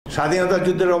স্বাধীনতা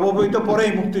যুদ্ধের অবহিত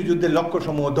পরেই মুক্তিযুদ্ধের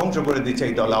লক্ষ্যসমূহ ধ্বংস করে দিচ্ছে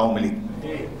এই দল আওয়ামী লীগ।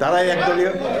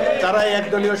 তারাই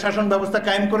একদলীয় শাসন ব্যবস্থা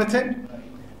কায়েম করেছে,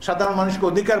 সাধারণ মানুষকে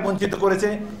অধিকার বঞ্চিত করেছে।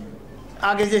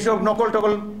 আগে যেসব নকল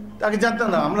টকল, আগে জানতাম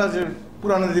না আমরা, যে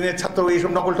পুরানো দিনের ছাত্র,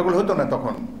 এইসব নকল টকল হতো না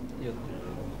তখন।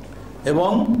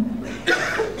 এবং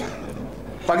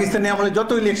পাকিস্তানে আমলে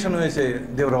যত ইলেকশন হয়েছে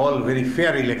they were all very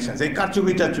fair election, এই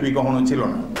কারচুপি টারচুপি কখনো ছিল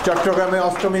না। চট্টগ্রামে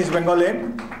 8ম ইস্ট বেঙ্গলে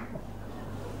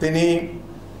তিনি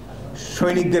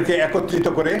সৈনিকদেরকে একত্রিত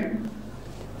করে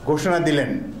ঘোষণা দিলেন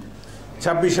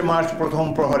 26শে মার্চ প্রথম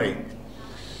প্রহরে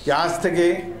যে আজ থেকে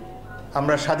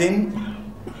আমরা স্বাধীন,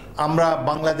 আমরা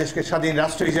বাংলাদেশকে স্বাধীন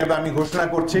রাষ্ট্র হিসেবে আমি ঘোষণা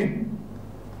করছি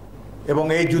এবং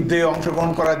এই যুদ্ধে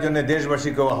অংশগ্রহণ করার জন্য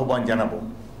দেশবাসীকেও আহ্বান জানাবো।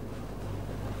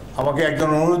 আমাকে একজন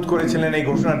অনুরোধ করেছিলেন এই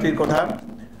ঘোষণাটির কথা,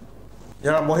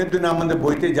 যারা মহিউদ্দিন আহমদের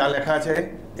বইতে যা লেখা আছে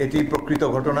এটি প্রকৃত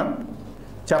ঘটনা।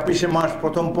 26শে মার্চ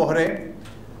প্রথম প্রহরে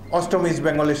 8ম ইস্ট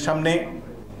বেঙ্গলের সামনে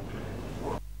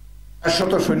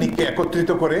 400 সৈনিককে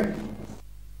একত্রিত করে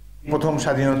প্রথম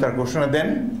স্বাধীনতার ঘোষণা দেন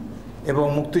এবং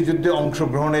মুক্তিযুদ্ধে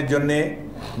অংশগ্রহণের জন্যে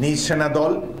নিজ সেনা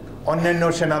দল, অন্যান্য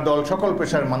সেনা দল, সকল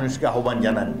পেশার মানুষকে আহ্বান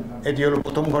জানান। এটি হলো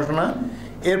প্রথম ঘটনা।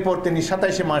 এরপর তিনি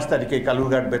 27শে মার্চ তারিখে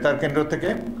কালুরঘাট বেতার কেন্দ্র থেকে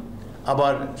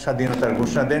আবার স্বাধীনতার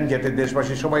ঘোষণা দেন, যেটা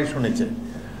দেশবাসী সবাই শুনেছে।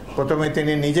 প্রথমে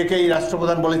তিনি নিজেকেই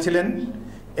রাষ্ট্রপ্রধান বলেছিলেন,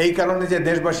 এই কারণে যে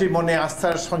দেশবাসীর মনে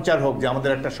আস্থার সঞ্চার হোক যে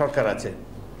আমাদের একটা সরকার আছে,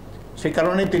 সেই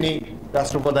কারণেই তিনি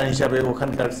রাষ্ট্রপ্রধান হিসাবে,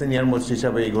 ওখানকার সিনিয়র মোস্ট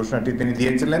হিসাবে এই ঘোষণাটি তিনি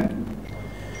দিয়েছিলেন।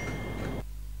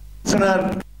 ঘোষণার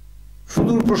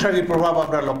সুদূর প্রসারী প্রভাব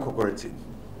আমরা লক্ষ্য করেছি।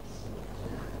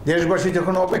 দেশবাসী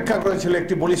যখন অপেক্ষা করেছিল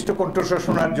একটি বলিষ্ঠ কণ্ঠস্বর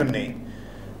শোনার জন্যে,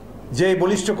 যে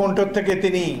বলিষ্ঠ কণ্ঠ থেকে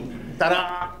তারা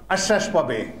আশ্বাস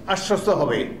পাবে, আশ্বস্ত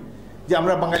হবে যে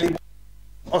আমরা বাঙালি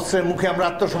অস্ত্রের মুখে আমরা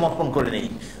আত্মসমর্পণ করে নিই,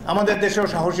 আমাদের দেশেও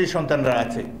সাহসী সন্তানরা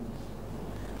আছে,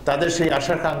 তাদের সেই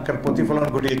আশা আকাঙ্ক্ষার প্রতিফলন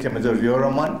ঘটিয়েছে মেজর জিয়াউর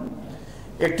রহমান।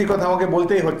 একটি কথা আমাকে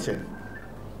বলতেই হচ্ছে,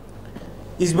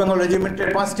 ইস্ট বেঙ্গল রেজিমেন্টের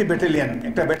 5টি ব্যাটালিয়ন,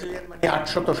 একটা ব্যাটালিয়ন মানে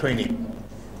 800 সৈনিক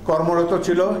কর্মরত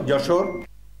ছিল যশোর,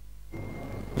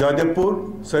 জয়দেবপুর,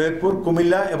 সৈয়দপুর,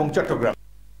 কুমিল্লা এবং চট্টগ্রাম।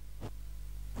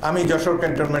 আমি যশোর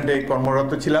ক্যান্টনমেন্টে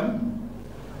কর্মরত ছিলাম।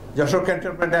 যশোর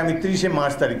ক্যান্টনমেন্টে আমি 30শে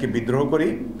মার্চ তারিখে বিদ্রোহ করি।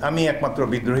 আমি একমাত্র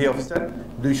বিদ্রোহী অফিসার,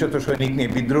 200 সৈনিক নিয়ে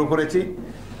বিদ্রোহ করেছি।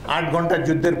 8 ঘন্টার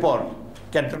যুদ্ধের পর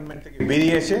ক্যান্টনমেন্ট থেকে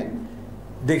বেরিয়ে এসে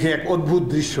দেখে এক অদ্ভুত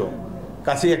দৃশ্য।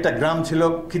 কাছেই একটা গ্রাম ছিল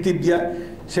খিতিবদিয়া,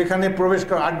 সেখানে প্রবেশ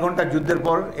করে 8 ঘন্টার যুদ্ধের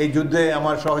পর এই যুদ্ধে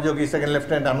আমার সহযোগী সেকেন্ড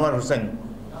লেফটেন্যান্ট আনোয়ার হোসেন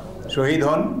শহীদ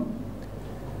হন।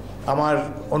 আমার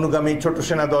অনুগামী ছোট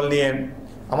সেনা দল নিয়ে,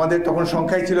 আমাদের তখন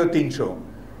সংখ্যাই ছিল 300,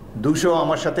 200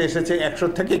 আমার সাথে এসেছে, 100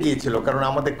 থেকে গিয়েছিল, কারণ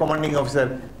আমাদের কমান্ডিং অফিসার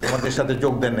আমাদের সাথে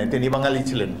যোগ দেন নাই, তিনি বাঙালি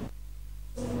ছিলেন।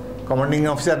 কমান্ডিং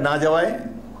অফিসার না যাওয়ায়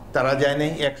তারা যায়নি,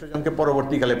 100 জনকে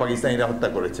পরবর্তীকালে পাকিস্তানিরা হত্যা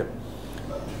করেছে।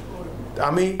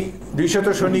 আমি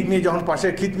 200 সৈনিক নিয়ে যখন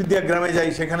পাশের খিতবিদ্যা গ্রামে যাই,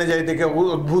 সেখানে যাই দেখে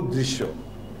অদ্ভুত দৃশ্য।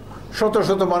 শত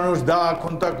শত মানুষ দা,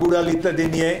 খন্তা, কুড়াল ইত্যাদি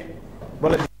নিয়ে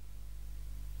বলে,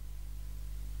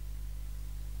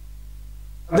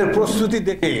 তাদের প্রস্তুতি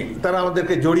দেখে তারা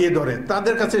আমাদেরকে জড়িয়ে ধরে।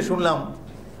 তাদের কাছে শুনলাম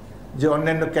যে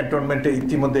অন্যান্য ক্যান্টনমেন্টে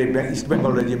ইতিমধ্যে ইস্ট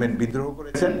বেঙ্গল রেজিমেন্ট বিদ্রোহ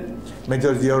করেছেন,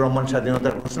 মেজর জিয়াউর রহমান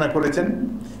স্বাধীনতার ঘোষণা করেছেন।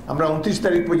 আমরা 29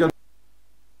 তারিখ পর্যন্ত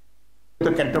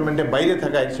ক্যান্টনমেন্টের বাইরে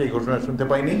থাকায় সেই ঘোষণা শুনতে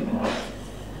পাইনি।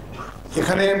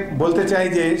 এখানে বলতে চাই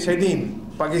যে সেদিন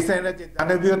পাকিস্তানিরা যে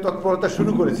দানবীয় তৎপরতা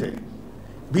শুরু করেছে,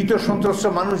 ভীত সন্ত্রস্ত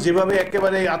মানুষ যেভাবে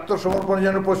একেবারে আত্মসমর্পণের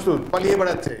জন্য প্রস্তুত পালিয়ে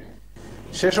বেড়াচ্ছে,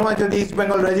 সে সময় যদি ইস্ট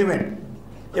বেঙ্গল রেজিমেন্ট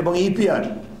এবং ইপিআর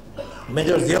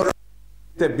মেজর জিয়াউর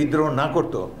বিদ্রোহ না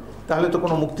করতো, তাহলে তো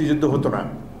কোনো মুক্তিযুদ্ধ হতো না।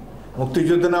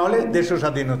 মুক্তিযুদ্ধ না হলে দেশও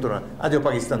স্বাধীন হতো না, আজও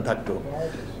পাকিস্তান থাকতো।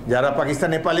 যারা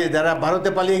পাকিস্তানে পালিয়ে, যারা ভারতে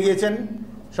পালিয়ে গিয়েছেন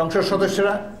সংসদ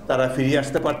সদস্যরা, তারা ফিরিয়ে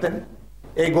আসতে পারতেন।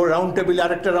 এই রাউন্ড টেবিল,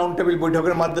 আরেকটা রাউন্ড টেবিল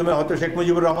বৈঠকের মাধ্যমে হয়তো শেখ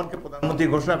মুজিবুর রহমানকে প্রধানমন্ত্রী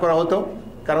ঘোষণা করা হতো,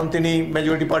 কারণ তিনি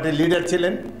মেজরিটি পার্টির লিডার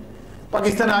ছিলেন।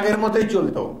 পাকিস্তান আগের মতোই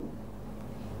চলতো,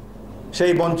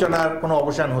 সেই বঞ্চনার কোনো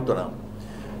অবসান হতো না।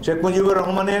 শেখ মুজিবুর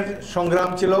রহমানের সংগ্রাম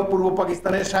ছিল পূর্ব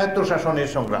পাকিস্তানের স্বায়ত্ত শাসনের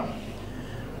সংগ্রাম।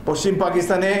 পশ্চিম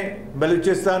পাকিস্তানে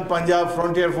বেলুচিস্তান, পাঞ্জাব,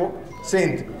 ফ্রন্টিয়ার,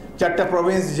 সিন্ধ, 4টা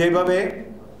প্রভিন্স যেভাবে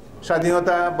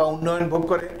স্বাধীনতা বা উন্নয়ন ভোগ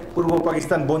করে, পূর্ব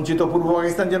পাকিস্তান বঞ্চিত। পূর্ব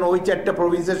পাকিস্তান যেন ওই 4টা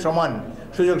প্রভিন্সের সমান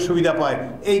সুযোগ সুবিধা পায়,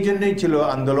 এই জন্যই ছিল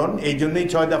আন্দোলন, এই জন্যই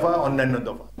 6 দফা, অন্যান্য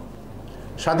দফা।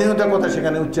 স্বাধীনতার কথা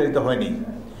সেখানে উচ্চারিত হয়নি।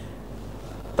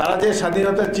 তারা যে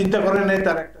স্বাধীনতার চিন্তা করে নেয়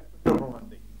তার একটা প্রমাণ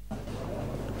দেয়।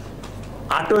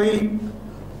 8ই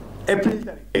এপ্রিল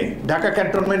তারিখে ঢাকা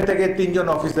ক্যান্টনমেন্ট থেকে 3 জন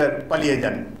অফিসার পালিয়ে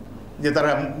যান, যে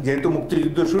তারা যেহেতু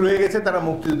মুক্তিযুদ্ধ শুরু হয়ে গেছে তারা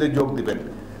মুক্তিযুদ্ধে যোগ দিবেন।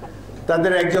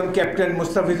 তাদের একজন ক্যাপ্টেন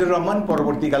মুস্তাফিজুর রহমান,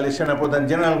 পরবর্তীকালে সেনাপ্রধান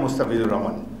জেনারেল মুস্তাফিজুর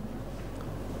রহমান।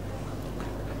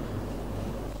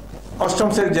 অষ্টম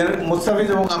জেনারেল মুস্তাফিজ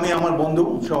এবং আমি, আমার বন্ধু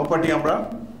সহপাঠী, আমরা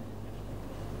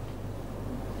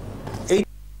এই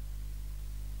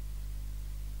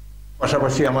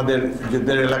পাশাপাশি আমাদের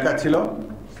যুদ্ধের এলাকা ছিল।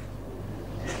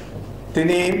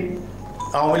 তিনি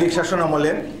আওয়ামী লীগ শাসন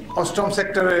আমলে অষ্টম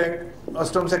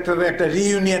সেক্টরে একটা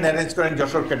রিইউনিয়ন অ্যারেঞ্জ করেন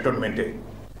যশোর ক্যান্টনমেন্টে।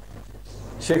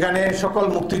 সেখানে সকল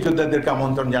মুক্তিযোদ্ধাদেরকে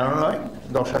আমন্ত্রণ জানানো হয়।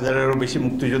 10,000-এরও বেশি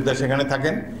মুক্তিযোদ্ধা সেখানে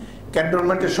থাকেন।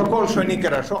 ক্যান্টনমেন্টের সকল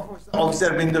সৈনিকেরা,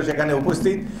 অফিসার বৃন্দ সেখানে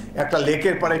উপস্থিত। একটা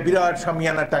লেকের পাড়ে বিরাট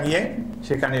শামিয়ানা টাঙিয়ে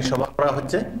সেখানে সভা করা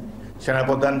হচ্ছে।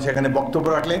 সেনাপ্রধান সেখানে বক্তব্য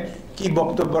রাখলেন। কি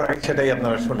বক্তব্য রাখেন সেটাই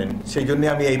আপনারা শোনেন। সেই জন্য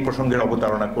আমি এই প্রসঙ্গের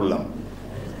অবতারণা করলাম।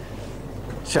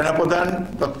 সেনাপ্রধান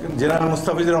জেনারেল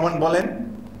মুস্তাফিজুর রহমান বলেন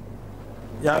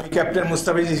যে আমি ক্যাপ্টেন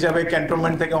মুস্তাফিজ হিসাবে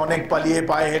ক্যান্টনমেন্ট থেকে অনেক পালিয়ে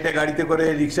পায়ে হেঁটে, গাড়িতে করে,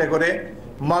 রিক্সায় করে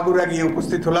মাগুরা গিয়ে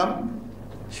উপস্থিত হলাম।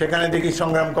 সেখানে দেখি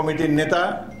সংগ্রাম কমিটির নেতা,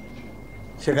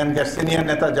 সেখানকার সিনিয়র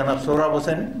নেতা জনাব সোহরাব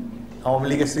হোসেন, আওয়ামী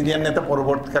লীগের সিনিয়র নেতা,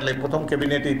 পরবর্তীকালে প্রথম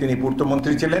ক্যাবিনেটেই তিনি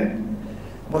পূর্তমন্ত্রী ছিলেন।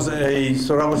 এই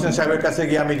সোহরাব হোসেন সাহেবের কাছে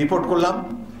গিয়ে আমি রিপোর্ট করলাম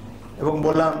এবং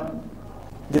বললাম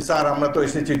যে স্যার, আমরা তো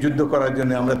এসেছি যুদ্ধ করার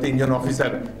জন্য, আমরা 3 জন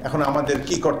অফিসার, এখন আমাদের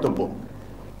কি কর্তব্য?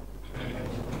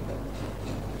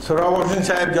 সোহরাব হোসেন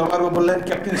সাহেব জবাবে বললেন,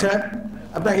 ক্যাপ্টেন সাহেব,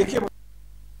 আপনাকে কে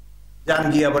যান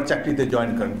গিয়ে আবার চাকরিতে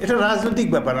জয়েন করেন? এটা রাজনৈতিক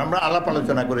ব্যাপার, আমরা আলাপ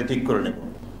আলোচনা করে ঠিক করে নেব।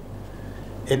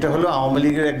 এটা হলো আওয়ামী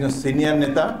লীগের একজন সিনিয়র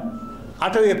নেতা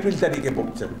 8ই এপ্রিল তারিখে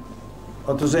বলছেন,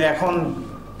 অথচ এখন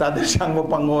তাদের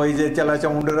সাঙ্গপাঙ্গ এই যে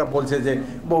চেলাচামুন্ডেরা বলছে যে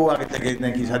বহু আগে থেকে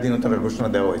নাকি স্বাধীনতার ঘোষণা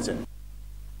দেওয়া হয়েছে।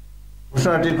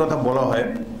 ঘোষণাটির কথা বলা হয়,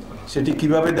 সেটি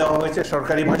কিভাবে দেওয়া হয়েছে?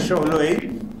 সরকারি ভাষ্য হলো এই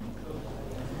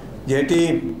যে এটি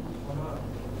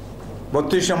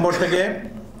 32 নম্বর থেকে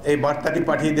এই বার্তাটি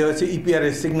পাঠিয়ে দেওয়া হয়েছে ইপিআর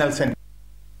এর সিগন্যাল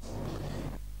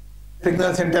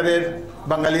সেন্টারের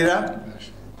বাঙালিরা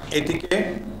এটিকে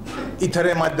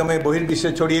ইথারের মাধ্যমে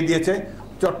বহির্বিশ্বে ছড়িয়ে দিয়েছে।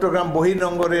 চট্টগ্রাম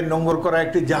বহির্নোঙরে নোঙর করা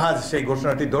একটি জাহাজ সেই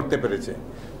ঘোষণাটি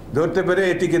ধরতে পেরে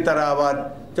এটিকে তারা আবার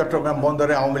চট্টগ্রাম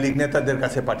বন্দরে আওয়ামী লীগ নেতাদের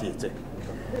কাছে পাঠিয়েছে।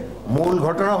 মূল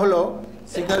ঘটনা হলো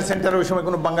সিগন্যাল সেন্টার ওই সময়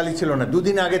কোনো বাঙালি ছিল না। 2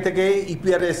 দিন আগে থেকে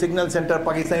ইপিআর এর সিগন্যাল সেন্টার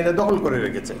পাকিস্তানিরা দখল করে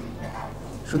রেখেছে।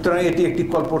 সুতরাং এটি একটি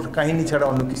কল্প কাহিনী ছাড়া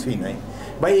অন্য কিছুই নাই।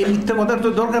 ভাই, এই মিথ্যা কথার তো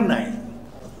দরকার নাই।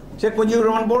 শেখ মুজিবুর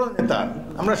রহমান বড় নেতা,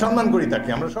 আমরা সম্মান করি তাকে,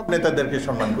 আমরা সব নেতাদেরকে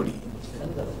সম্মান করি,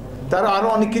 তার আরো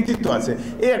অনেক কৃতিত্ব আছে।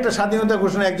 এই একটা স্বাধীনতা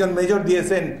ঘোষণা একজন মেজর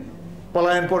দিয়েছেন,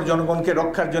 পলায়ন পর জনগণকে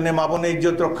রক্ষার জন্য, মা বোনের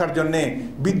ইজ্জত রক্ষার জন্য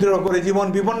বিদ্রোহ করে জীবন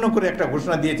বিপন্ন করে একটা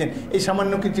ঘোষণা দিয়েছেন। এই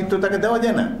সামান্য কৃতিত্ব তাকে দেওয়া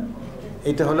যায় না?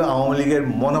 এটা হলো আওয়ামী লীগের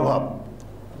মনোভাব।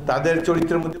 তাদের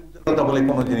চরিত্রের মধ্যে উদারতা বলে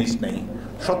কোনো জিনিস নেই।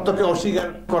 সত্যকে অস্বীকার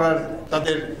করার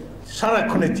তাদের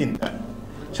সারাক্ষণের চিন্তা।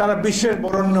 সারা বিশ্বের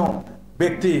বরেণ্য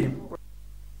ব্যক্তি,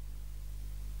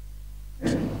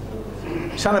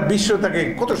 সারা বিশ্ব তাকে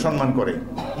কত সম্মান করে।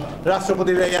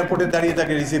 রাষ্ট্রপতিরা এয়ারপোর্টে দাঁড়িয়ে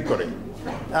তাকে রিসিভ করে,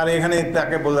 আর এখানে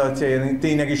তাকে বলা হচ্ছে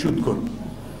তিনি নাকি সুদখোর।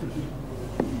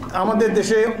 আমাদের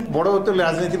দেশে বড় হতে হলে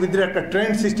রাজনীতিবিদরা একটা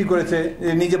ট্রেন্ড সৃষ্টি করেছে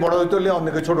যে নিজে বড় হতে হলে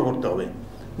অন্যকে ছোট করতে হবে।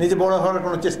 নিজে বড় হওয়ার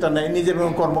কোনো চেষ্টা নাই, নিজের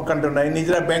কোনো কর্মকাণ্ড নাই,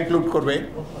 নিজেরা ব্যাংক লুট করবে,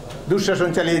 দুঃশাসন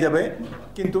চালিয়ে যাবে,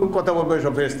 কিন্তু কথা বলবে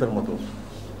সব ফেরেশতার মতো।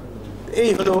 এই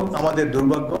হলো আমাদের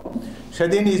দুর্ভাগ্য।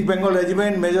 সেদিন ইস্ট বেঙ্গল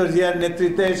রেজিমেন্ট মেজর জিয়ার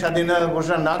নেতৃত্বে স্বাধীনতা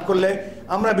ঘোষণা না করলে,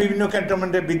 আমরা বিভিন্ন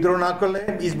ক্যান্টনমেন্টে বিদ্রোহ না করলে,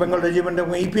 ইস্ট বেঙ্গল রেজিমেন্ট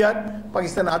এবং ইপিআর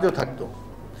পাকিস্তান আজও থাকতো।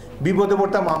 বিপদে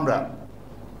পড়তাম আমরা।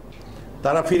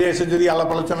 তারা ফিরে এসে যদি আলাপ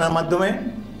আলোচনার মাধ্যমে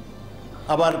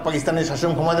আবার পাকিস্তানের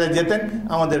শাসন ক্ষমতায় যেতেন,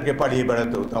 আমাদেরকে পালিয়ে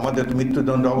বেড়াতে হতো। আমাদের তো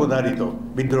মৃত্যুদণ্ড অবধারিত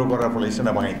বিদ্রোহ করার ফলে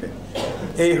সেনাবাহিনীতে।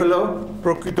 এই হলো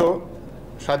প্রকৃত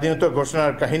স্বাধীনতা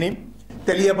ঘোষণার কাহিনী।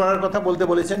 তেলিয়াপাড়ার কথা বলতে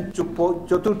বলেছেন।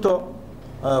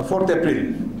 4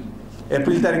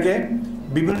 এপ্রিল তারিখে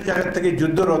বিভিন্ন জায়গা থেকে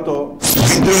যুদ্ধরত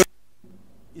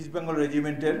ইস্ট বেঙ্গল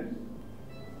রেজিমেন্টের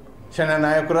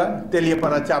সেনানায়করা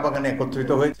তেলিয়াপাড়া চা বাগানে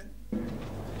একত্রিত হয়েছে।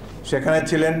 সেখানে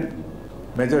ছিলেন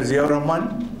major Ziaur Rahman,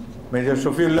 major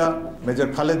Shafiullah, major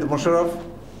Khaled Mosharraf,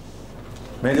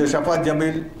 major শাফাত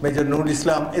জামিল, মেজর নুরুল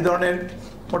ইসলাম, এ ধরনের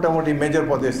মোটামুটি মেজর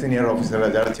পদের সিনিয়র অফিসাররা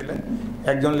যারা ছিলেন।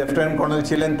 একজন লেফটেন্যান্ট কর্নেল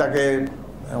ছিলেন, তাকে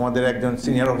আমাদের একজন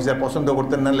সিনিয়র অফিসার পছন্দ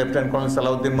করতেন না, লেফটেন্যান্ট কর্নেল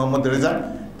সালাউদ্দিন মোহাম্মদ রেজা,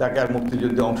 তাকে আর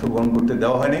মুক্তিযুদ্ধে অংশগ্রহণ করতে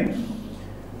দেওয়া হয়নি।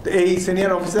 তো এই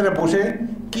সিনিয়র অফিসাররা বসে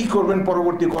কি করবেন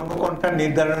পরবর্তী কর্মকর্তা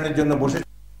নির্ধারণের জন্য বসে।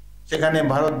 সেখানে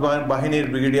ভারত বাহিনীর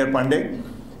ব্রিগেডিয়ার পান্ডে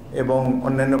এবং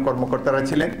অন্যান্য কর্মকর্তারা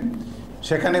ছিলেন।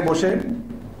 সেখানে বসে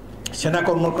সেনা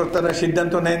কর্মকর্তারা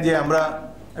সিদ্ধান্ত নেন যে আমরা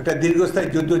একটা দীর্ঘস্থায়ী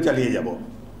যুদ্ধ চালিয়ে যাব।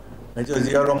 মেজর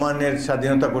জিয়াউর রহমানের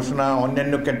স্বাধীনতা ঘোষণা,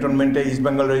 অন্যান্য ক্যান্টনমেন্টে ইস্ট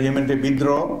বেঙ্গল রেজিমেন্টে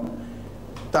বিদ্রোহ,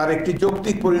 তার একটি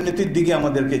যৌক্তিক পরিণতির দিকে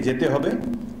আমাদেরকে যেতে হবে।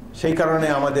 সেই কারণে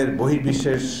আমাদের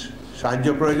বহির্বিশ্বের সাহায্য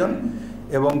প্রয়োজন।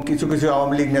 এবং কিছু কিছু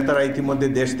আওয়ামী লীগ নেতারা ইতিমধ্যে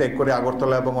দেশ ত্যাগ করে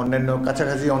আগরতলা এবং অন্যান্য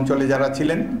কাছাকাছি অঞ্চলে যারা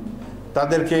ছিলেন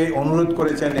তাদেরকে অনুরোধ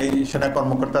করেছেন এই সেনা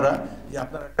কর্মকর্তারা যে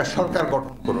আপনারা একটা সরকার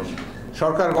গঠন করুন,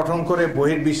 সরকার গঠন করে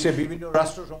বহির্বিশ্বে বিভিন্ন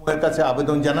রাষ্ট্রসমূহের কাছে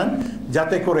আবেদন জানান,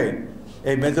 যাতে করে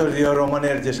এই মেজর জিয়াউর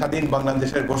রহমানের যে স্বাধীন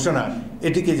বাংলাদেশের ঘোষণা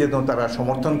এটিকে যেন তারা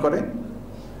সমর্থন করে,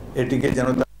 এটিকে যেন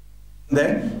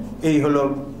দেয়। এই হলো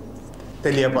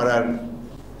তেলিয়াপাড়ার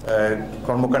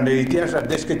কর্মকাণ্ডের ইতিহাস। আর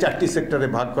দেশকে 4টি সেক্টরে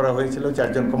ভাগ করা হয়েছিল, 4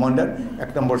 জন কমান্ডার।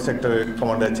 1 নম্বর সেক্টরের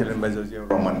কমান্ডার ছিলেন মেজর জিয়াউর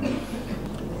রহমান,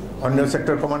 অন্য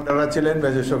সেক্টর কমান্ডাররা ছিলেন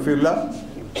মেজর শফিউল্লাহ,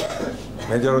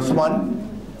 মেজর ওসমান,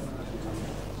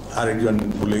 আরেকজন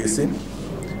ভুলে গেছি।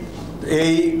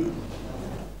 এই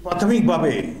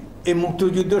প্রাথমিকভাবে এই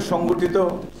মুক্তিযুদ্ধ সংগঠিত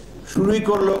শুরুই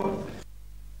করলো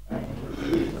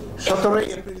 17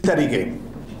 এপ্রিল তারিখে।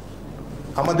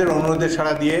 আমাদের অনুরোধে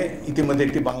সাড়া দিয়ে ইতিমধ্যে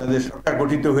একটি বাংলাদেশ সরকার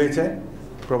গঠিত হয়েছে,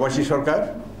 প্রবাসী সরকার।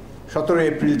 17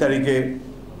 এপ্রিল তারিখে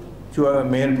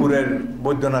মেহেরপুরের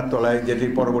বৈদ্যনাথ তলায়, যেটি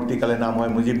পরবর্তীকালে নাম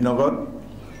হয় মুজিবনগর,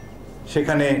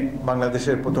 সেখানে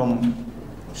বাংলাদেশের প্রথম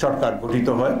সরকার গঠিত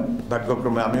হয়।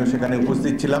 ভাগ্যক্রমে আমিও সেখানে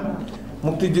উপস্থিত ছিলাম।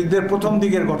 মুক্তিযুদ্ধের প্রথম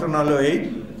দিকের ঘটনা হলো এই,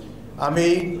 আমি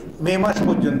মে মাস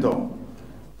পর্যন্ত,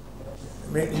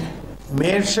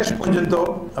 মের শেষ পর্যন্ত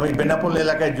আমি বেনাপোল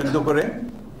এলাকায় যুদ্ধ করে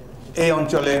এই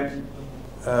অঞ্চলে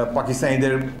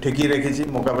পাকিস্তানিদের ঠেকিয়ে রেখেছি,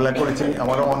 মোকাবেলা করেছি।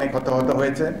 আমারও অনেক হতাহত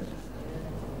হয়েছে।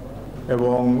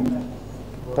 এবং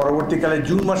পরবর্তীকালে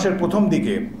জুন মাসের প্রথম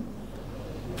দিকে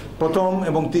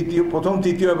প্রথম,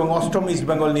 তৃতীয় এবং অষ্টম ইস্ট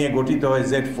বেঙ্গল নিয়ে গঠিত হয়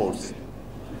জেড ফোর্স।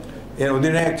 এর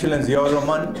অধিনায়ক ছিলেন জিয়াউর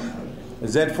রহমান।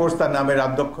 জেড ফোর্স তার নামের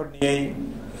আদ্যক্ষর নিয়েই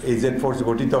এই জেড ফোর্স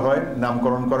গঠিত হয়,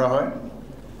 নামকরণ করা হয়।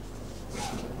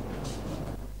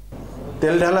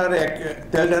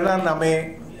 তেলঢালা নামে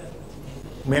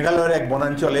মেঘালয়ের এক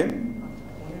বনাঞ্চলে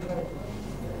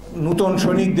নূতন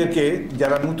সৈনিকদেরকে,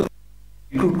 যারা নূতন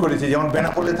রিক্রুট করেছে, যেমন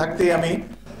বেনাপোলে থাকতেই আমি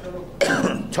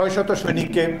 600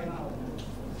 সৈনিককে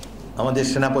আমাদের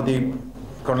সেনাপতি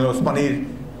কর্নেল ওসমানীর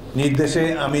নির্দেশে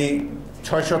আমি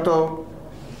 600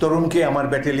 তরুণকে আমার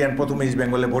ব্যাটালিয়ান প্রথম ইস্ট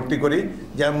বেঙ্গলে ভর্তি করি,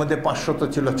 যার মধ্যে 500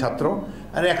 ছিল ছাত্র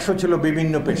আর 100 ছিল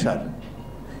বিভিন্ন পেশার,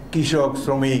 কৃষক,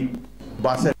 শ্রমিক,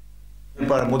 বাসের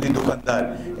মুদি দোকানদার,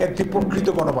 একটি প্রকৃত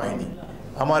গণবাহিনী।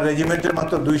 আমার রেজিমেন্টের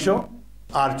মাত্র 200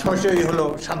 আর 600ই হলো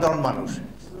সাধারণ মানুষ,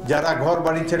 যারা ঘর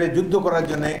বাড়ি ছেড়ে যুদ্ধ করার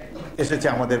জন্য এসেছে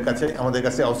আমাদের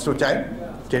কাছে অস্ত্র চায়,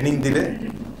 ট্রেনিং দিলে।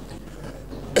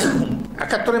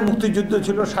 71 মুক্তিযুদ্ধ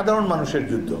ছিল সাধারণ মানুষের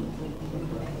যুদ্ধ,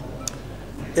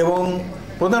 এবং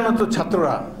প্রধানত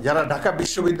ছাত্ররা, যারা ঢাকা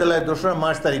বিশ্ববিদ্যালয়ে 2রা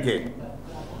মার্চ তারিখে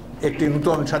একটি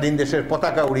নূতন স্বাধীন দেশের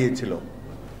পতাকা উড়িয়েছিল,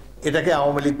 এটাকে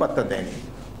আওয়ামী লীগ পাত্তা দেয়নি,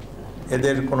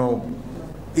 এদের কোনো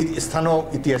স্থানও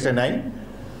ইতিহাসে নাই।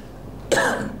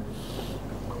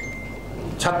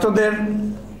 ছাত্রদের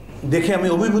দেখে আমি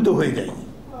অভিভূত হয়ে যাই।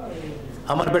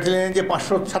 আমার ব্যাটালিয়নে যে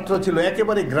 500 ছাত্র ছিল,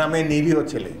 একেবারে গ্রামে নিরীহ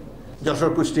ছেলে,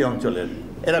 যশোর কুষ্টিয়া অঞ্চলের।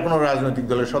 এরা কোনো রাজনৈতিক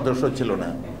দলের সদস্য ছিল না।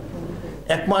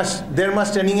 1-1.5 মাস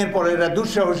ট্রেনিংয়ের পরে এরা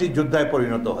দুঃসাহসী যোদ্ধায়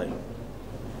পরিণত হয়।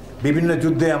 বিভিন্ন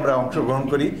যুদ্ধে আমরা অংশগ্রহণ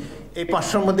করি। এই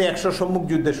 500-র মধ্যে 100 সম্মুখ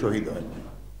যুদ্ধে শহীদ হয়।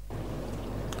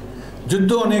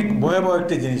 যুদ্ধ অনেক ভয়াবহ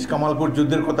একটি জিনিস। কামালপুর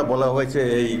যুদ্ধের কথা বলা হয়েছে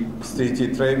এই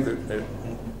স্মৃতিচিত্রে।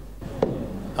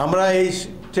 আমরা এই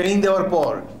ট্রেনিং দেওয়ার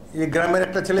পর এই গ্রামের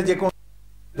একটা ছেলে যে কোনো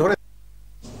ধরে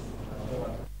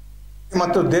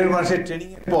মাত্র 1.5 মাসের ট্রেনিং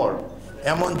এর পর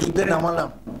এমন যুদ্ধে নামালাম,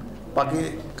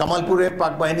 কামালপুরে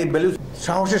পাক বাহিনী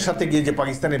সাহসের সাথে গিয়ে যে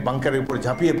পাকিস্তানের বাংকারের উপর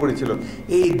ঝাঁপিয়ে পড়েছিল,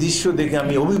 এই দৃশ্য দেখে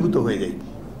আমি অভিভূত হয়ে যাই।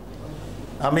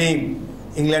 আমি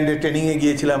ইংল্যান্ডে ট্রেনিংয়ে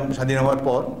গিয়েছিলাম স্বাধীন হওয়ার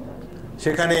পর।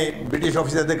 সেখানে ব্রিটিশ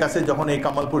অফিসারদের কাছে যখন এই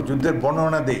কামালপুর যুদ্ধের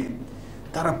বর্ণনা দেই,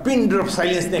 তারা পিন ড্রপ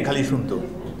সাইলেন্স নিয়ে খালি শুনতো,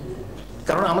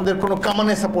 কারণ আমাদের কোনো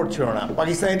কামানের সাপোর্ট ছিল না।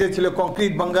 পাকিস্তানিদের ছিল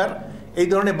কংক্রিট বাঙ্কার। এই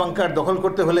ধরনের বাঙ্কার দখল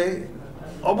করতে হলে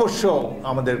অবশ্য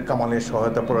আমাদের কামানের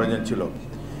সহায়তা প্রয়োজন ছিল।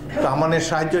 কামানের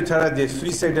সাহায্য ছাড়া যে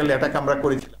সুইসাইডাল অ্যাটাক আমরা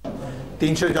করেছিলাম,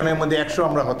 300 জনের মধ্যে 100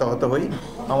 আমরা হতাহত হই।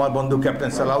 আমার বন্ধু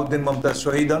ক্যাপ্টেন সালাউদ্দিন মমতাজ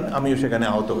শহীদ হন, আমিও সেখানে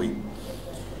আহত হই।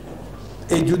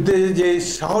 এই যুদ্ধে যে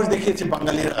সাহস দেখিয়েছে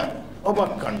বাঙালিরা,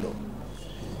 অবাক কাণ্ড।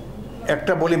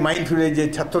 একটা বলি মাইন্ডফিল্ডে যে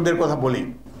ছাত্রদের কথা বলি,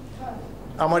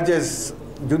 আমার যে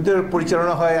যুদ্ধের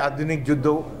পরিচালনা হয় আধুনিক যুদ্ধ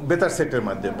বেতার সেটের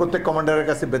মাধ্যমে, প্রত্যেক কমান্ডারের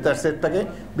কাছে বেতার সেট থাকে।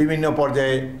 বিভিন্ন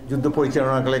পর্যায়ে যুদ্ধ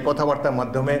পরিচালনাকালে কথাবার্তার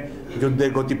মাধ্যমে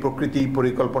যুদ্ধের গতি, প্রকৃতি,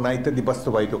 পরিকল্পনা ইত্যাদি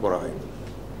বাস্তবায়িত করা হয়।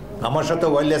 আমার সাথে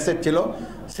ওয়্যারলেস সেট ছিল।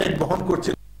 সেট বহন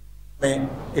করছিল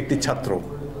একটি ছাত্র,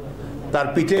 তার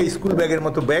পিঠে স্কুল ব্যাগের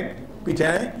মতো ব্যাগ পিঠে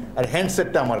নেয়, আর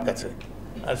হ্যান্ডসেটটা আমার কাছে।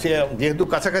 আর সে যেহেতু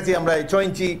কাছাকাছি, আমরা 6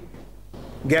 ইঞ্চি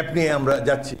গ্যাপ নিয়ে আমরা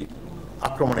যাচ্ছি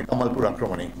আক্রমণে, কামালপুর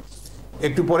আক্রমণে।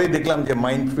 একটু পরেই দেখলাম যে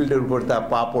মাইনফিল্ডের উপর তার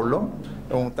পা পড়লো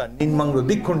এবং তার নিম্নাঙ্গ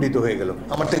দ্বিখণ্ডিত হয়ে গেল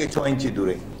আমার থেকে 6 ইঞ্চি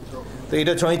দূরে। তো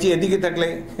এটা 6 ইঞ্চি এদিকে থাকলে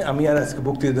আমি আর আজকে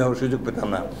বক্তৃতা দেওয়ার সুযোগ পেতাম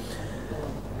না।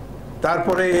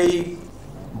 তারপরে এই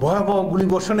ভয়াবহ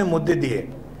গুলিবর্ষণের মধ্যে দিয়ে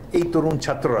এই তরুণ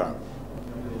ছাত্ররা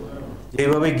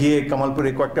এইভাবে গিয়ে কামালপুরে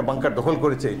কয়েকটা বাংকার দখল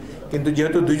করেছে, কিন্তু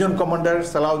যেহেতু দুজন কমান্ডার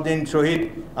সালাউদ্দিন শহীদ,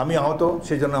 আমি আহত,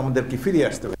 সেই জন্য আমাদেরকে ফিরিয়ে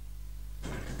আসতে হবে।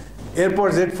 এরপর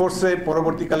জেড ফোর্সে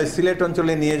পরবর্তীকালে সিলেট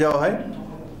অঞ্চলে নিয়ে যাওয়া হয়।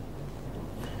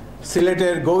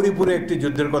 সিলেটের গৌরীপুরে একটি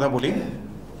যুদ্ধের কথা বলি।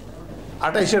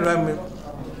 28শে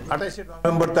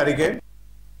নভেম্বর তারিখে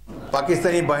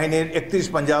পাকিস্তানি বাহিনীর 31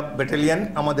 পাঞ্জাব ব্যাটালিয়ন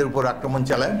আমাদের উপর আক্রমণ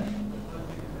চালায়।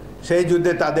 সেই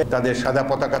যুদ্ধে তাদের সাদা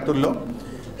পতাকা তুলল।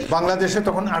 বাংলাদেশে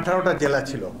তখন 18টা জেলা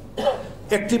ছিল,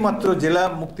 একটি মাত্র জেলা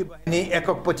মুক্তিবাহিনী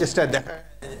একক প্রচেষ্টায়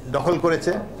দখল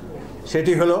করেছে,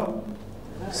 সেটি হলো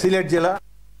সিলেট জেলা,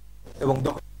 এবং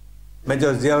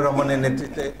মেজর জিয়াউর রহমানের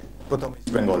নেতৃত্বে প্রথম ইস্ট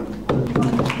বেঙ্গল।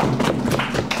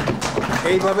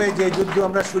 এইভাবে যে যুদ্ধ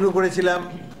আমরা শুরু করেছিলাম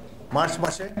মার্চ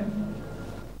মাসে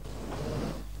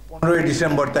 15ই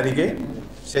ডিসেম্বর তারিখে,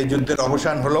 সেই যুদ্ধের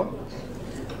অবসান হলো।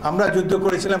 আমরা যুদ্ধ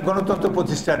করেছিলাম গণতন্ত্র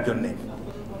প্রতিষ্ঠার জন্যে।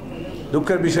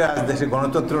 দুঃখের বিষয়, আজ দেশে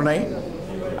গণতন্ত্র নাই,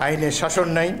 আইনের শাসন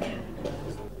নাই,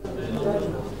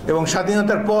 এবং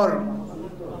স্বাধীনতার পর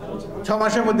 6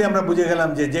 মাসের মধ্যে আমরা বুঝে গেলাম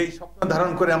যে যেই স্বপ্ন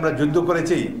ধারণ করে আমরা যুদ্ধ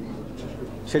করেছি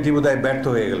সেটি বোধহয় ব্যর্থ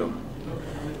হয়ে গেল।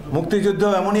 মুক্তিযুদ্ধ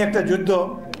এমনই একটা যুদ্ধ,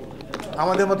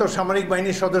 আমাদের মতো সামরিক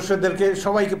বাহিনীর সদস্যদেরকে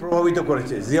সবাইকে প্রভাবিত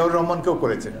করেছে, জিয়াউর রহমানকেও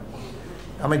করেছে।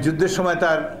 আমি যুদ্ধের সময়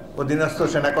তার অধীনস্থ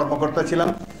সেনা কর্মকর্তা ছিলাম।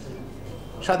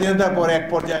 স্বাধীনতার পরে এক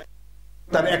পর্যায়ে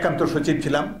তার একান্ত সচিব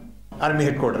ছিলাম আর্মি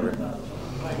হেডকোয়ার্টারে।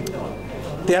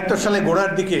 73 সালে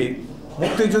গোড়ার দিকে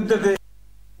মুক্তিযুদ্ধকে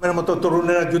মতো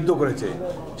তরুণেরা যুদ্ধ করেছে,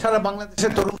 সারা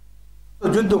বাংলাদেশের তরুণ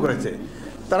যুদ্ধ করেছে।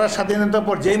 তারা স্বাধীনতার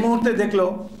পর যেই মুহূর্তে দেখলো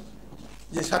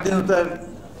যে স্বাধীনতার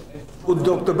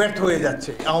উদ্যোগ তো ব্যর্থ হয়ে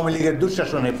যাচ্ছে আওয়ামী লীগের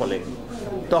দুঃশাসনের ফলে,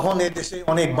 তখন এই দেশে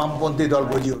অনেক বামপন্থী দল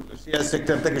গজিয়ে উঠল। সিয়ার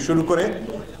সেক্টর থেকে শুরু করে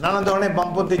নানা ধরনের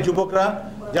বামপন্থী যুবকরা,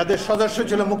 যাদের সদস্য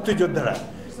ছিল মুক্তিযোদ্ধারা,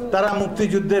 তারা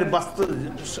মুক্তিযুদ্ধের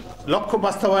লক্ষ্য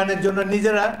বাস্তবায়নের জন্য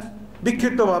নিজেরা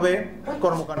বিক্ষিপ্তভাবে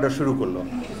কর্মকাণ্ড শুরু করলো।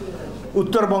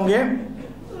 উত্তরবঙ্গে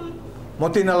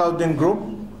মতিন আলাউদ্দিন গ্রুপ,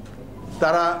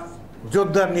 তারা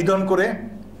যোদ্ধার নিধন করে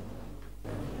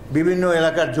বিভিন্ন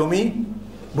এলাকার জমি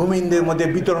ভূমিহীনদের মধ্যে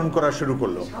বিতরণ করা শুরু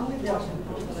করলো।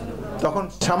 তখন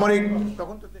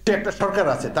তো দেশে একটা সরকার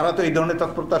আছে, তারা তো এই ধরনের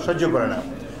তৎপরতা সহ্য করে না।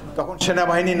 তখন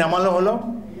সেনাবাহিনী নামানো হলো।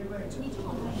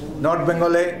 নর্থ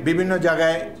বেঙ্গলে বিভিন্ন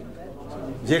জায়গায়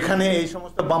যেখানে এই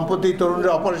সমস্ত বামপন্থী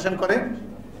তরুণরা অপারেশন করে,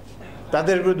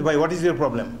 তাদের বিরুদ্ধে, ভাই হোয়াট ইজ ইউর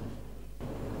প্রবলেম,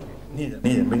 নিয়ে যান।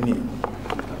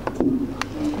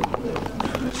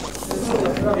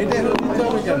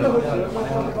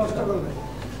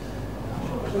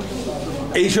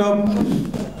 এইসব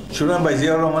শুনলাম ভাই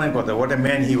জিয়াউর রহমানের কথা, হোয়াট এ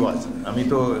ম্যান হি ওয়াজ। আমি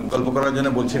তো গল্প করার জন্য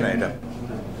বলছি না এটা।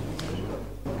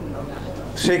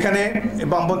 সেখানে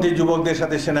বামপন্থী যুবকদের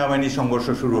সাথে সেনাবাহিনীর সংঘর্ষ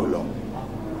শুরু হলো।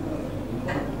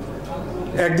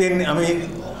 একদিন আমি,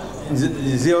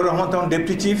 জিয়াউর রহমান তখন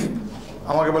ডেপুটি চিফ,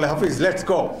 আমাকে বলে, হাফিজ লেটস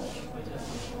গো,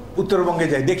 উত্তরবঙ্গে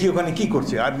যাই, দেখি ওখানে কি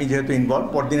করছে। আর্মি যেহেতু ইনভলভ,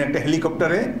 পরদিন একটা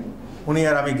হেলিকপ্টারে উনি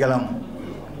আর আমি গেলাম।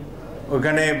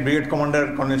 ওইখানে brigade commander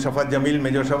colonel শফাত Jamil,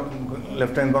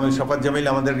 lieutenant colonel শফাত Jamil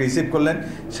আমাদেরকে রিসিভ করলেন।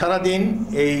 সারাদিন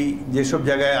এই যেসব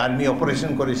জায়গায় আর্মি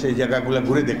অপারেশন করে সেই জায়গাগুলো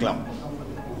ঘুরে দেখলাম।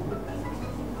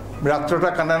 রাত্রটা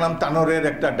কাটালাম তানোরের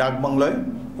একটা ডাক বাংলায়,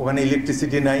 ওখানে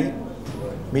ইলেকট্রিসিটি নাই,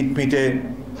 মিটমিটে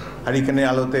হারিকেনের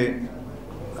আলোতে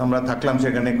আমরা থাকলাম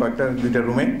সেখানে দুইটা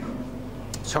রুমে।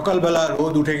 সকালবেলা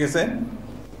রোদ উঠে গেছে,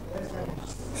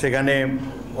 সেখানে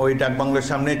ওই ডাক বাংলোর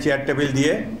সামনে চেয়ার টেবিল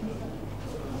দিয়ে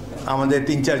আমাদের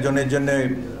 3-4 জনের জন্য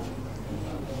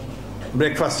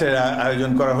ব্রেকফাস্টের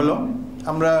আয়োজন করা হলো।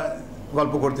 আমরা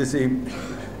গল্প করতেছি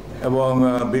এবং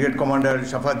ব্রিগেড কমান্ডার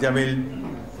শফাত জামিল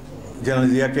জেনারেল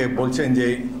জিয়াকে বলছেন যে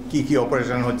কি কি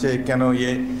অপারেশন হচ্ছে, কেন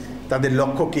তাদের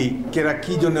লক্ষ্য কি, কেরা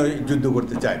কী জন্য যুদ্ধ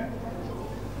করতে চায়।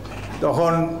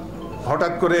 তখন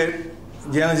হঠাৎ করে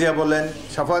জেনারেল জিয়া বললেন,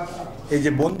 শফাত, এই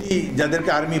যে বন্দি, যাদেরকে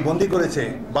আর্মি বন্দি করেছে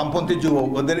বামপন্থী যুবক,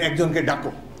 ওদের একজনকে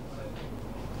ডাকো।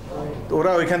 তো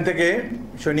ওরা ওইখান থেকে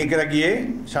সৈনিকেরা গিয়ে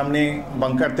সামনে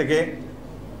বাংকার থেকে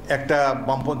একটা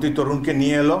বামপন্থী তরুণকে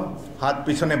নিয়ে এলো, হাত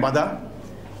পিছনে বাঁধা।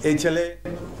 এই ছেলে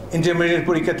ইন্টারমিডিয়েট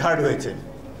পরীক্ষা 3rd হয়েছে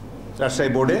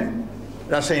রাজশাহী বোর্ডে,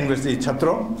 রাজশাহী ইউনিভার্সিটির ছাত্র।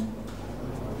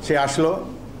 সে আসলো,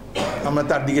 আমরা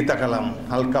তার দিকে তাকালাম,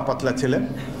 হালকা পাতলা ছেলে।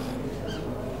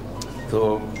 তো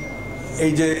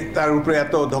এই যে তার উপরে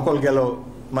এত ধকল গেল,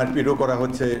 মারপিটও করা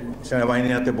হচ্ছে,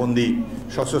 সেনাবাহিনীর হাতে বন্দি,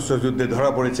 সশস্ত্র যুদ্ধে ধরা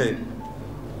পড়েছে।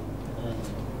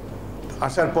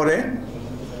 আসার পরে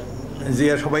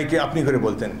জিয়া সবাইকে আপনি করে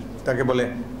বলতেন। তাকে বলে,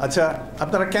 আচ্ছা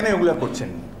আপনারা কেন ওগুলো করছেন,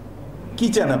 কি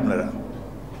চান আপনারা?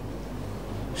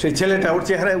 সেই ছেলেটা, ওর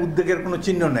চেহারায় উদ্বেগের কোনো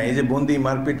চিহ্ন নাই, এই যে বন্দি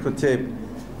মারপিট করছে,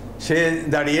 সে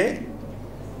দাঁড়িয়ে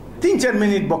 3-4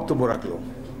 মিনিট বক্তব্য রাখলো।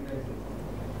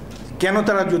 কেন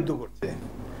তারা যুদ্ধ করছে,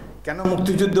 কেন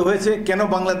মুক্তিযুদ্ধ হয়েছে, কেন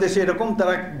বাংলাদেশে এরকম,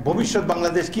 তারা ভবিষ্যৎ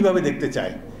বাংলাদেশ কিভাবে দেখতে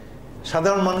চায়,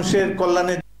 সাধারণ মানুষের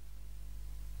কল্যাণে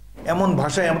এমন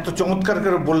ভাষায় এমন তো চমৎকার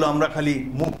করে বললো, আমরা খালি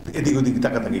মুখ এদিক ওদিক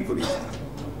তাকাতাকি করি।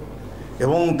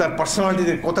 এবং তার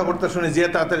পার্সোনালিটিতে কথাবার্তা শুনে যে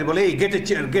তাড়াতাড়ি বলে, এই গেটে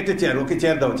চেয়ার, ওকে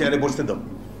চেয়ার দাও, চেয়ারে বসতে দাও,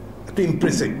 একটু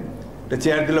ইমপ্রেসিভ। একটা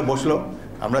চেয়ার দিল, বসলো,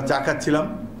 আমরা চা খাচ্ছিলাম,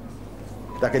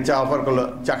 তাকে চা অফার করলো,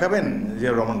 চা খাবেন,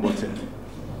 জিয়াউর রহমান বলছেন।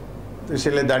 তো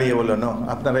ছেলে দাঁড়িয়ে বললো, না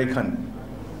আপনারাই খান।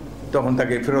 তখন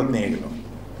তাকে ফেরত নিয়ে গেল।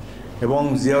 এবং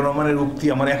জিয়াউর রহমানের উক্তি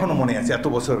আমার এখনো মনে আছে, এত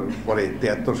বছর পরে,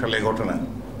 73 সালের ঘটনা।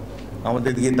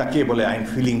 আমাদের দিকে তাকিয়ে বলে, I am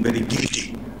feeling very guilty,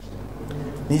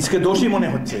 নিজকে দোষী মনে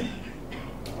হচ্ছে,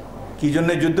 কি জন্য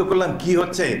যুদ্ধ করলাম, কি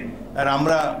হচ্ছে, আর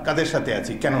আমরা কাদের সাথে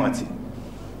আছি, কেন আছি।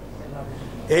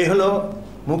 এই হলো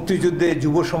মুক্তিযুদ্ধে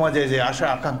যুব সমাজে যে আশা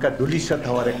আকাঙ্ক্ষা ধূলিসাৎ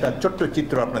হওয়ার একটা ছোট্ট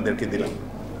চিত্র আপনাদেরকে দিলাম।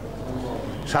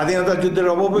 স্বাধীনতা যুদ্ধের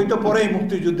অবহিত পরেই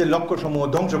মুক্তিযুদ্ধের লক্ষ্য সমূহ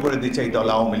ধ্বংস করে দিচ্ছে এই দল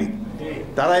আওয়ামী লীগ।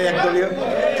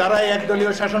 তারাই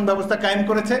একদলীয় শাসন ব্যবস্থা কায়েম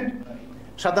করেছে,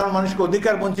 সাধারণ মানুষকে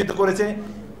অধিকার বঞ্চিত করেছে।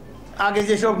 আগে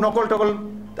যেসব নকল টকল,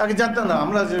 আগে জানতাম না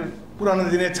আমরা, যে পুরানো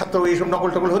দিনের ছাত্র, এইসব নকল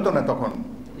টকল হতো না তখন।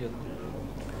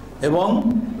 এবং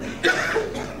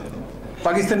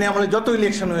পাকিস্তানে আমলে যত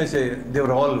ইলেকশন হয়েছে, they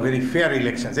were all very fair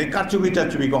election, এই কারচুপি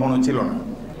টারচুপি কখনো ছিল না।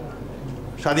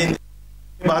 স্বাধীন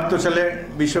 72 সালে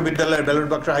বিশ্ববিদ্যালয়ের ব্যালট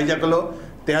বাক্স হাইজ্যাক হলো,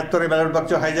 73-এ ব্যালট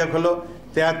বাক্স হাইজ্যাক হলো,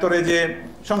 73-এ যে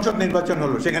সংসদ নির্বাচন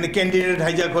হলো সেখানে ক্যান্ডিডেট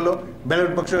হাইজ্যাক হলো,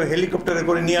 ব্যালট বাক্স হেলিকপ্টারে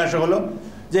করে নিয়ে আসা হলো।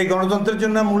 যে গণতন্ত্রের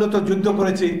জন্য মূলত যুদ্ধ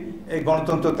করেছি, এই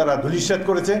গণতন্ত্র তারা ধূলিসাৎ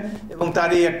করেছে। এবং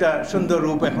তারই একটা সুন্দর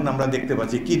রূপ এখন আমরা দেখতে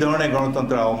পাচ্ছি, কি ধরনের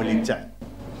গণতন্ত্র আওয়ামী লীগ চায়।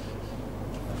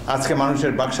 আজকে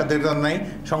মানুষের বাক স্বাধীনতা নাই,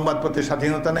 সংবাদপত্রের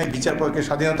স্বাধীনতা নাই, বিচার প্রয়োগের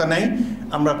স্বাধীনতা নাই।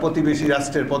 আমরা প্রতিবেশী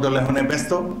রাষ্ট্রের পদলেহনে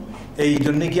ব্যস্ত। এই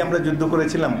জন্যে কি আমরা যুদ্ধ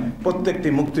করেছিলাম? প্রত্যেকটি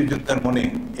মুক্তিযোদ্ধার মনে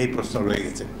এই প্রশ্ন রয়ে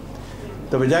গেছে।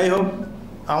 তবে যাই হোক,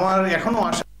 আমার এখনো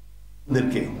আশা,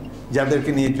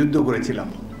 যাদেরকে নিয়ে যুদ্ধ করেছিলাম,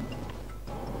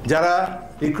 যারা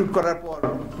রিক্রুট করার পর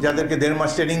যাদেরকে 1.5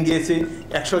 মাস ট্রেনিং দিয়েছি,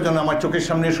 100 জন আমার চোখের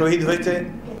সামনে শহীদ হয়েছে,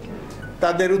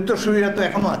 তাদের উত্তরসূরিরা তো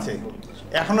এখনো আছে,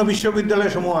 এখনো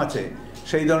বিশ্ববিদ্যালয় সমূহ আছে।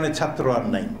 সেই ধরনের ছাত্র আর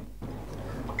নাই।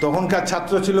 তখনকার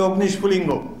ছাত্র ছিল অগ্নিস্ফুলিঙ্গ,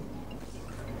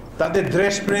 তাদের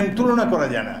দেশ প্রেম তুলনা করা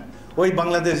যায় না। ওই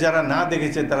বাংলাদেশ যারা না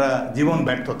দেখেছে তারা জীবন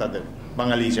ব্যর্থ, তাদের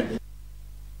বাঙালি হিসাবে।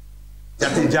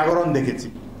 জাতির জাগরণ দেখেছি।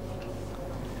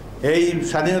 এই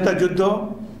স্বাধীনতা যুদ্ধ,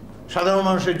 সাধারণ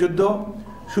মানুষের যুদ্ধ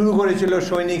শুরু করেছিল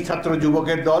সৈনিক, ছাত্র,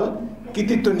 যুবকের দল।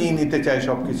 কৃতিত্ব নিয়ে নিতে চায়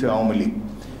সবকিছু আওয়ামী লীগ।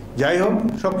 যাই হোক,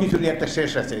 সবকিছুরই একটা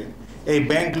শেষ আছে। এই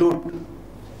ব্যাংক লুট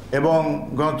এবং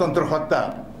গণতন্ত্র হত্যা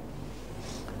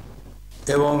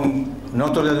এবং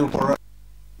নতজাতির উপর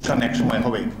এক সময়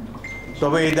হবে।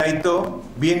 তবে এই দায়িত্ব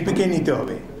বিএনপিকে নিতে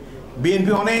হবে।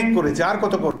 বিএনপি অনেক করেছে, আর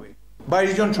কত করবে।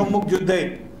 22 জন সম্মুখ যুদ্ধে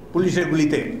পুলিশের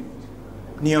গুলিতে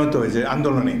নিহত হয়েছে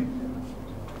আন্দোলনে।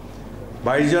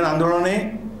 22 জন আন্দোলনে,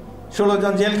 16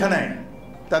 জন জেলখানায়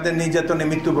তাদের নির্যাতনে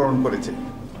মৃত্যুবরণ করেছে।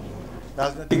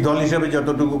 রাজনৈতিক দল হিসেবে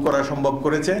যতটুকু করা সম্ভব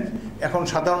করেছে। এখন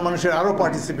সাধারণ মানুষের আরও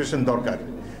পার্টিসিপেশন দরকার,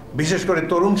 বিশেষ করে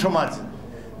তরুণ সমাজ।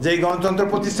 যেই গণতন্ত্র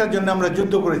প্রতিষ্ঠার জন্য আমরা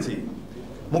যুদ্ধ করেছি,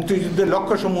 মুক্তিযুদ্ধের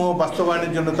লক্ষ্যসমূহ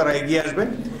বাস্তবায়নের জন্য তারা এগিয়ে আসবে,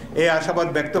 এই আশাবাদ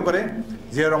ব্যক্ত করে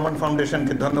জিয়াউর রহমান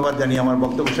ফাউন্ডেশনকে ধন্যবাদ জানিয়ে আমার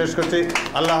বক্তব্য শেষ করছি।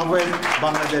 আল্লাহ হাফেজ।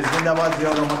 বাংলাদেশ জিন্দাবাদ।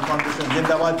 জিয়াউর রহমান ফাউন্ডেশন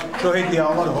জিন্দাবাদ। শহীদ জিয়া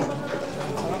অমর হোক।